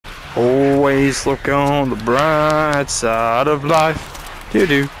Always look on the bright side of life. Do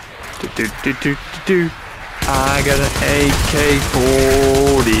do do do do do do. I got an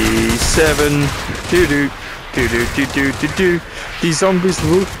AK-47. Do do do do do do do do. These zombies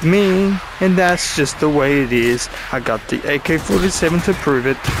look mean, and that's just the way it is. I got the AK-47 to prove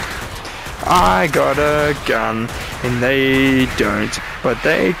it. I got a gun, and they don't, but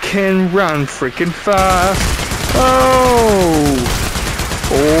they can run freaking fast. Oh!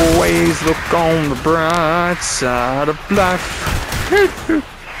 Always look on the bright side of life.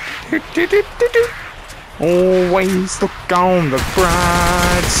 Always look on the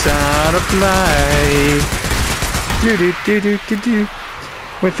bright side of life.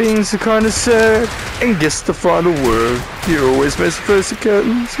 When things are kinda sad and gets the final word, you always must first the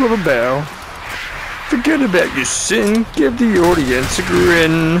curtains with a bow. Forget about your sin, give the audience a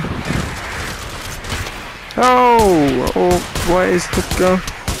grin. Always look on.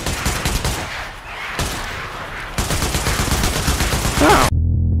 Oh.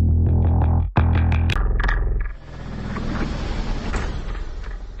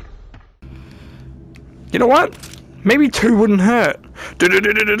 You know what? Maybe 2 wouldn't hurt.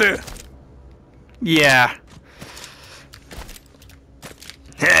 Yeah.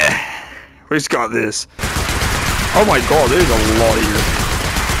 Who's got this? Oh my god, there's a lot here.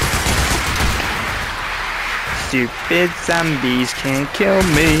 Stupid zombies can't kill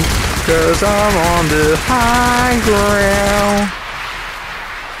me, 'cause I'm on the high ground.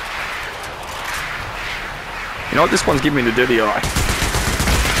 You know what? This one's giving me the dirty eye.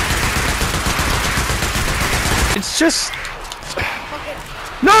 It's just...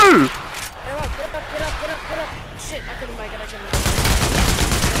 No!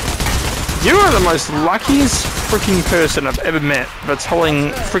 You are the most luckiest freaking person I've ever met that's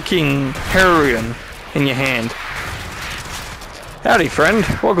holding freaking heroin in your hand. Howdy, friend.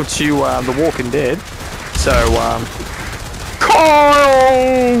 Welcome to The Walking Dead. So, Kyle!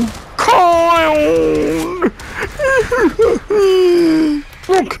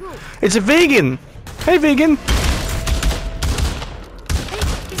 Look! It's a vegan! Hey, vegan!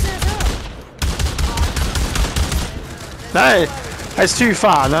 No, that's too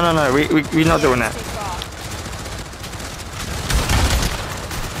far. No, we're not doing that.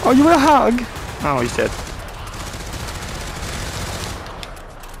 Oh, you want a hug? Oh, he's dead.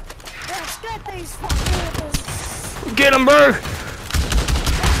 Get him, bro!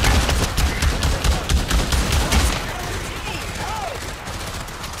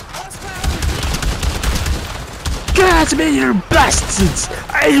 Get me, you bastards!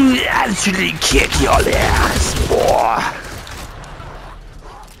 I will actually kick your ass, boy!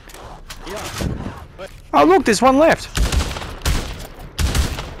 Oh look, there's one left.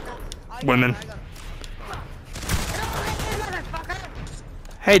 Women.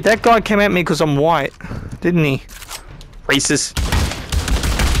 Hey, that guy came at me because I'm white, didn't he? Racist.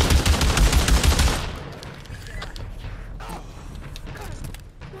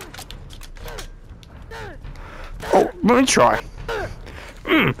 Oh, let me try.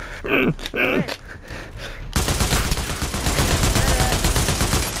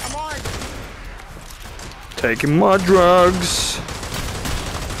 Taking my drugs.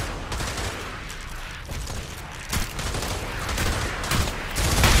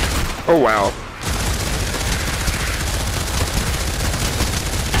 Oh wow.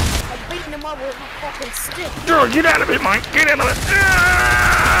 I'm beating him up with a fucking stick. Oh, get out of it, Mike. Get out of it.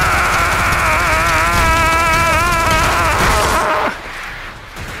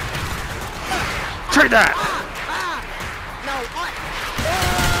 Try that.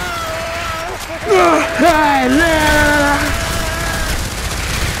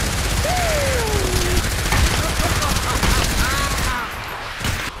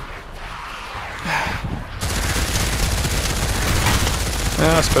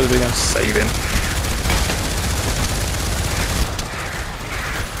 I suppose we're going to save him.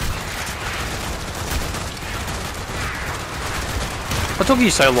 What took you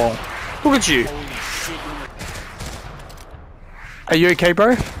so long? Look at you. Are you okay,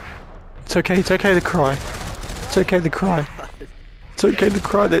 bro? It's okay to cry. It's okay to cry. It's okay to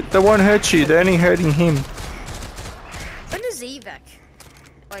cry. They won't hurt you, they're only hurting him. When is evac?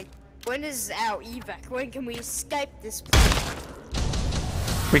 Like, when is our evac? When can we escape this place?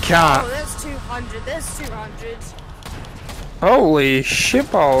 We can't. Oh, there's 200, there's 200. Holy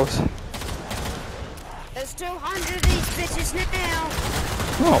shitballs. There's 200 of these bitches now.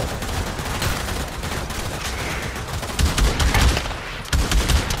 Oh.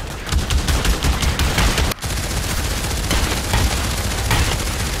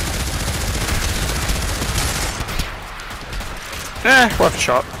 Worth a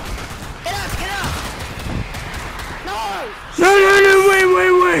shot. No, no, no, wait,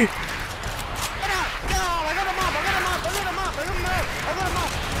 wait, wait.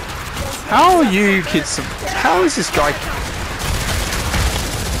 How are you kids? How is this guy?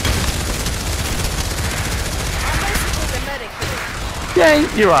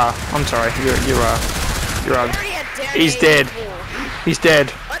 Yeah, you are. I'm sorry. You are. You are. He's dead. He's dead.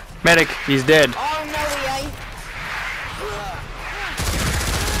 What? Medic, he's dead. Oh no, he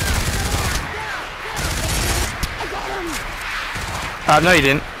ain't. No, you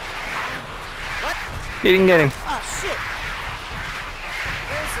didn't. What? You didn't get him. Oh shit.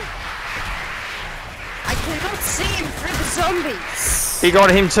 Where is he? I cannot see him through the zombies. He got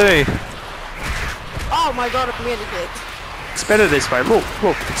him too. Oh my god, I'm really good. It's better this way. Look,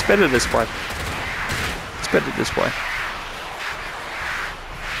 look, it's better this way. It's better this way.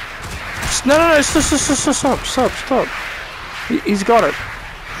 No, no, no, stop. He's got it.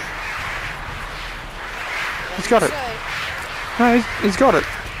 He's got it. No, he's got it.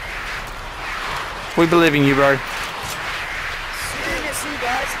 We believe in you, bro.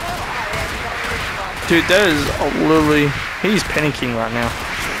 Dude, that is literally... He's panicking right now.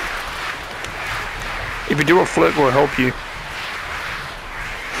 If you do a flip, we'll help you.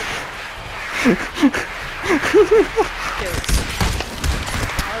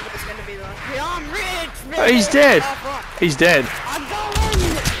 He's dead. He's dead. I'm going.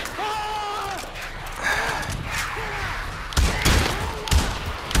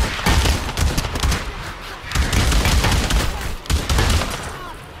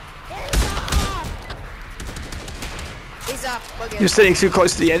 He's up. You're sitting too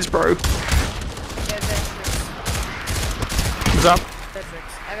close to the edge, bro. What's up?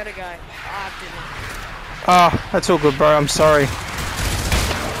 I gotta go. Oh, that's all good, bro. I'm sorry.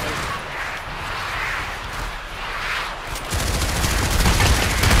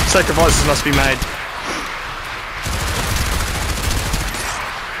 Sacrifices must be made.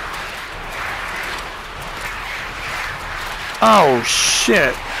 Oh,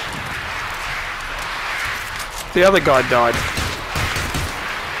 shit. The other guy died.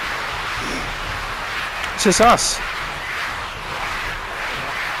 It's just us.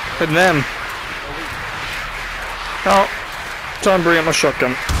 And them. Oh, time to bring up my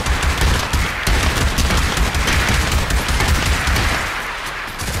shotgun.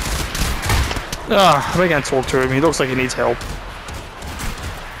 Ah, we can't talk to him. He looks like he needs help.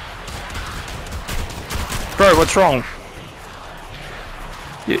 Bro, what's wrong?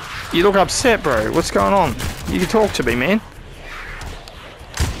 You look upset, bro. What's going on? You can talk to me, man.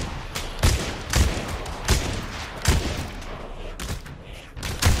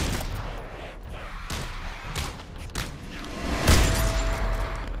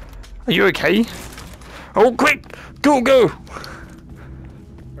 Are you okay? Oh, quick! Go, go!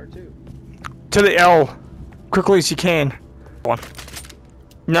 To the L. Quickly as you can. One.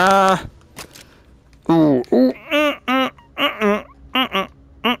 Nah. Ooh, ooh,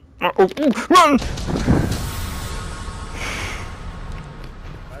 run!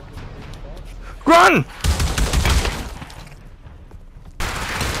 Run!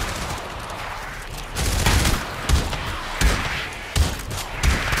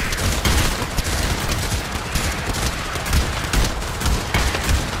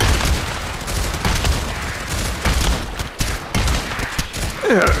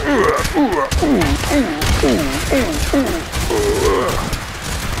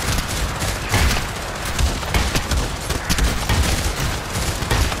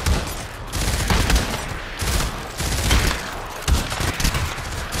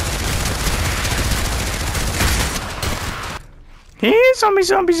 Here, zombie,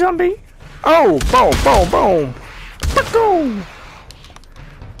 zombie, zombie. Oh, boom, boom, boom. Boom.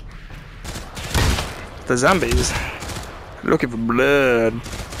 The zombies. Looking for blood.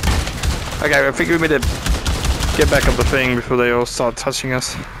 Okay, I think we better get back up the thing before they all start touching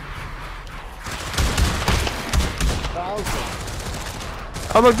us.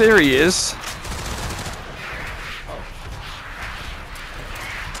 Oh look, there he is.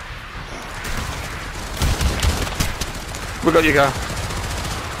 We got your car.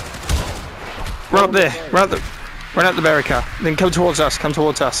 Run up there. Run out the barricade. Then come towards us. Come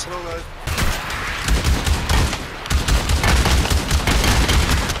towards us.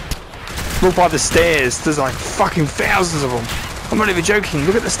 Look by the stairs. There's like fucking thousands of them. I'm not even joking.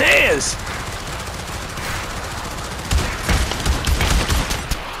 Look at the stairs.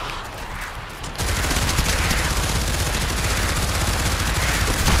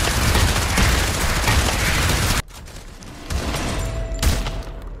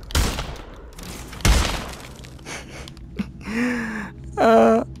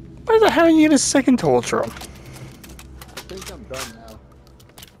 Where the hell are you get a second torture on?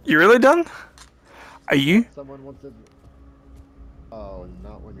 You really done? Are you? Someone wants to... Oh,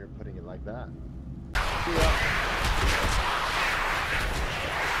 not when you're putting it like that.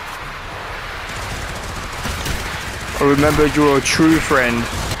 I remember you're a true friend.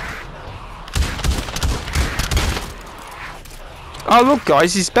 Oh look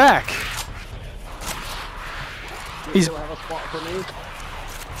guys, he's back. You still have a spot for me?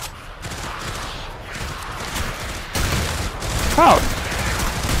 Oh.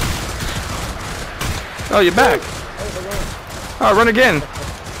 Oh, you're back. Oh, run again.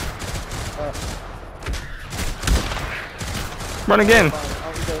 Run again.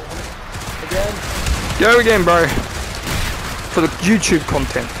 Go again, bro. For the YouTube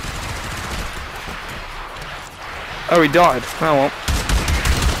content. Oh, he died. Oh well.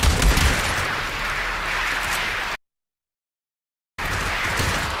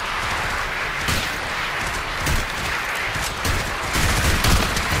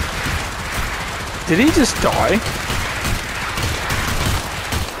 Did he just die?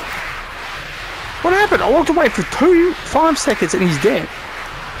 What happened? I walked away for 5 seconds and he's dead.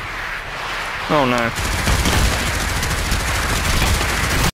 Oh no.